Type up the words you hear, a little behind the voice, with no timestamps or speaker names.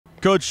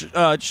Coach,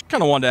 just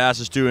kind of wanted to ask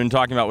this too, in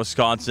talking about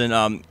Wisconsin.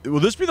 Will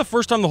this be the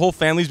first time the whole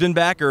family's been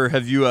back, or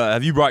have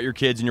you brought your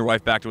kids and your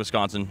wife back to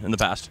Wisconsin in the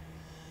past?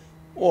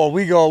 Well,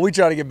 we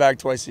try to get back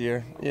twice a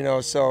year,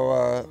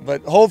 so,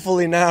 but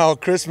hopefully now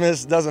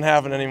Christmas doesn't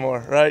happen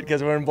anymore, right?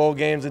 Because we're in bowl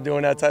games and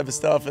doing that type of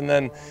stuff, and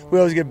then we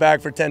always get back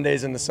for 10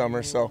 days in the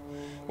summer, so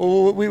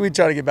we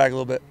try to get back a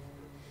little bit.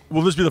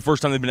 Will this be the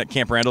first time they've been at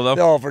Camp Randall,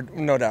 though?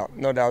 No doubt.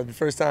 The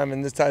first time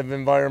in this type of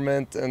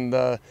environment, and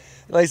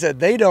like I said,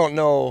 they don't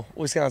know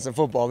Wisconsin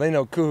football. They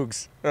know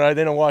Cougs, right?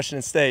 They know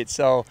Washington State,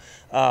 so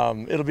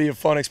it'll be a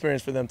fun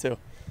experience for them too.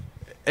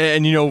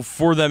 And,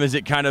 for them, is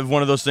it kind of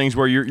one of those things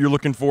where you're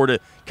looking forward to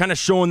kind of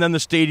showing them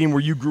the stadium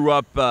where you grew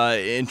up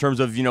in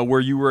terms of, where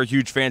you were a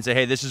huge fan, say,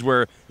 hey, this is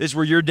where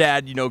your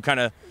dad, kind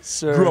of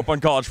grew up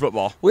on college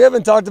football? We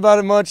haven't talked about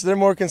it much. They're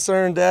more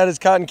concerned, Dad, is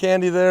cotton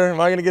candy there? Am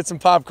I going to get some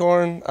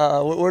popcorn?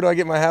 Where do I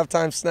get my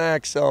halftime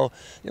snack? So,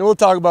 we'll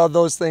talk about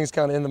those things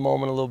kind of in the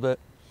moment a little bit.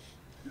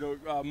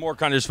 More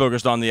kind of just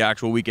focused on the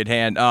actual week at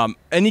hand.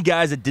 Any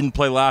guys that didn't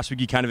play last week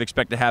you kind of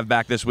expect to have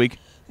back this week?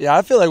 Yeah,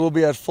 I feel like we'll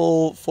be at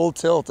full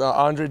tilt.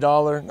 Andre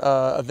Dollar,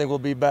 I think we'll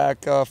be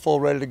back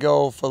full, ready to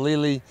go.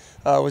 Falili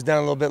was down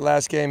a little bit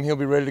last game. He'll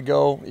be ready to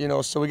go.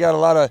 So we got a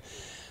lot of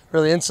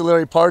really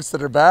ancillary parts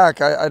that are back.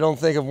 I don't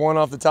think of one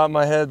off the top of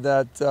my head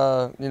that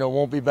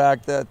won't be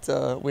back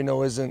that we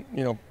know isn't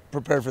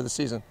prepared for the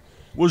season.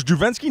 Was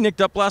Druvensky nicked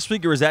up last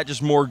week, or is that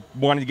just more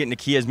wanting to get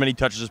Nakia as many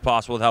touches as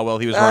possible with how well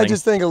he was running? I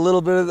just think a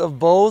little bit of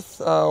both.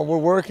 We're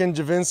working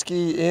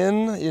Javinsky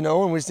in,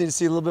 and we just need to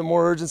see a little bit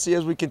more urgency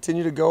as we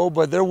continue to go.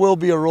 But there will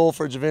be a role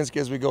for Javinsky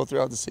as we go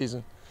throughout the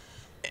season.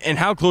 And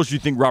how close do you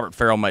think Robert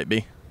Farrell might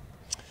be?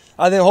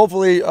 I think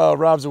hopefully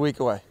Rob's a week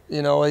away.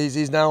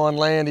 He's now on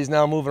land. He's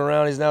now moving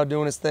around. He's now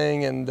doing his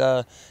thing.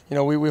 And,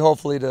 we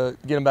hopefully to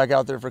get him back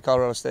out there for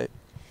Colorado State.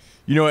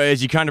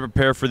 As you kind of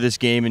prepare for this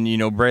game, and,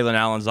 Braylon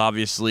Allen's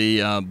obviously,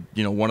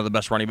 one of the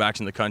best running backs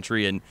in the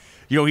country. And,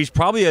 he's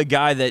probably a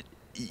guy that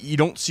you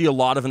don't see a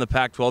lot of in the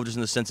Pac-12, just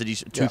in the sense that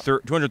he's a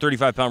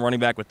 235-pound running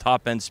back with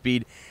top-end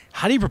speed.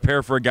 How do you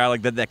prepare for a guy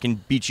like that can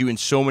beat you in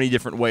so many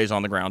different ways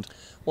on the ground?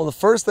 Well, the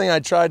first thing I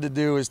tried to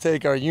do is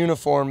take our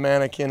uniform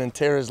mannequin and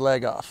tear his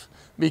leg off,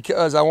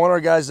 because I want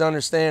our guys to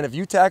understand if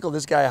you tackle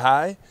this guy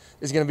high,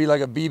 it's going to be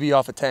like a BB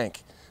off a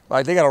tank.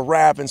 Like, they got to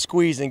wrap and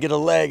squeeze and get a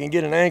leg and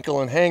get an ankle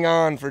and hang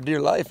on for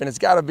dear life. And it's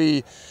got to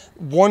be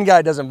one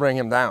guy doesn't bring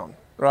him down,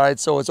 right?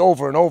 So it's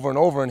over and over and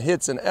over and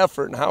hits and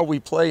effort and how we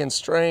play and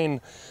strain.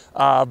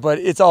 But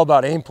it's all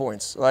about aim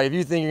points. Like, if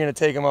you think you're going to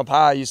take him up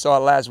high, you saw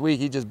it last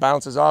week, he just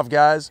bounces off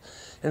guys.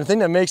 And the thing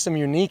that makes him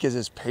unique is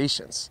his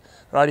patience,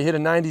 right? He hit a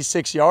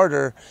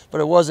 96-yarder,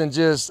 but it wasn't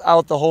just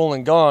out the hole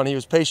and gone. He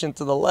was patient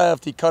to the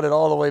left. He cut it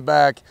all the way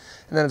back.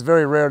 And then it's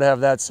very rare to have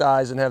that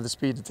size and have the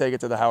speed to take it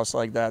to the house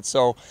like that.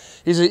 So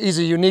he's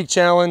a unique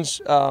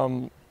challenge,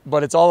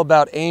 but it's all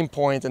about aim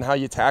point and how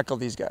you tackle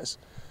these guys.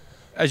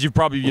 As you've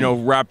probably,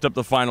 wrapped up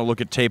the final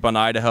look at tape on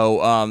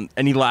Idaho,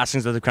 any last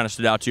things that have kind of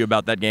stood out to you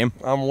about that game?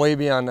 I'm way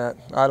beyond that.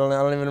 I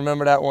don't even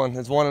remember that one.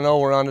 It's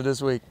 1-0. We're on to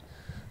this week.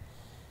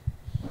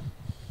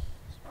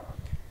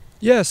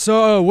 Yeah,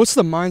 so what's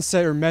the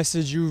mindset or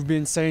message you've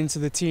been saying to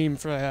the team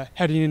for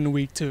heading into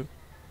week 2?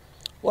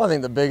 Well, I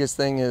think the biggest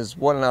thing is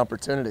what an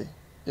opportunity.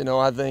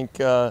 I think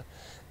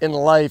in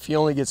life you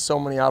only get so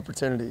many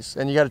opportunities,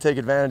 and you got to take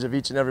advantage of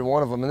each and every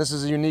one of them. And this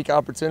is a unique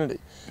opportunity,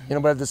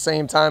 but at the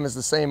same time, it's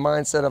the same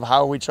mindset of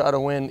how we try to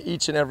win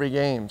each and every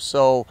game.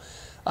 So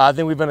I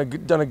think we've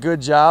done a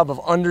good job of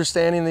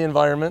understanding the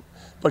environment,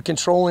 but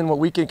controlling what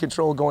we can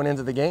control going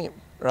into the game,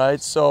 right?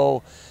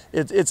 So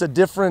it's a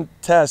different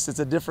test. It's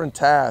a different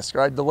task,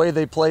 right? The way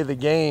they play the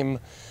game,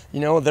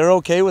 they're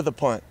okay with a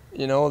punt.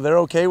 They're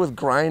okay with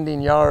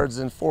grinding yards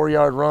and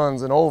 4-yard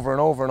runs and over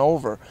and over and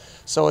over.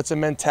 So it's a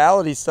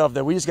mentality stuff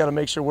that we just got to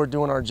make sure we're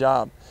doing our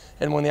job.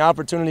 And when the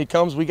opportunity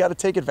comes, we got to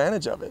take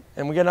advantage of it.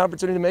 And we got an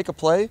opportunity to make a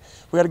play.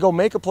 We got to go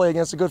make a play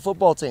against a good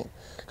football team,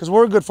 because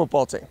we're a good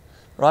football team,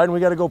 right? And we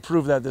got to go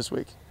prove that this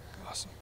week.